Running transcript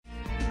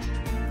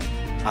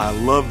I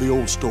love the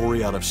old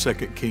story out of 2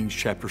 Kings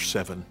chapter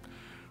 7,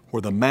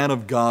 where the man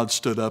of God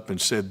stood up and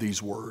said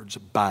these words,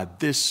 "By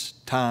this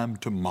time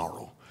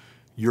tomorrow,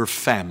 your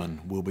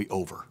famine will be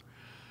over."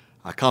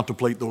 I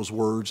contemplate those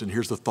words, and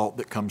here's the thought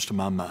that comes to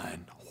my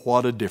mind.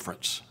 What a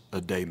difference a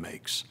day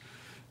makes.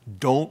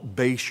 Don't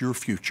base your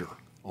future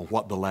on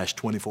what the last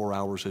 24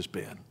 hours has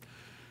been.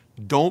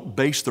 Don't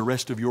base the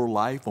rest of your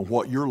life on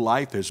what your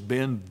life has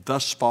been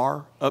thus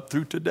far up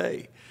through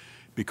today,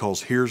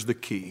 because here's the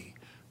key.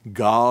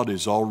 God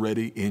is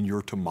already in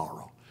your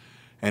tomorrow.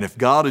 And if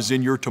God is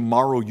in your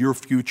tomorrow, your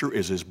future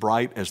is as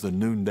bright as the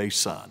noonday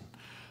sun.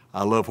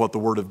 I love what the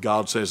Word of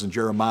God says in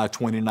Jeremiah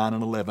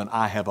 29:11.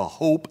 I have a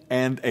hope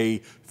and a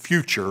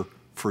future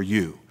for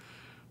you.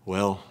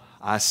 Well,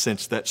 I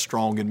sense that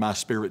strong in my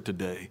spirit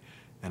today,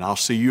 and I'll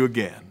see you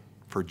again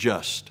for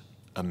just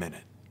a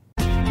minute.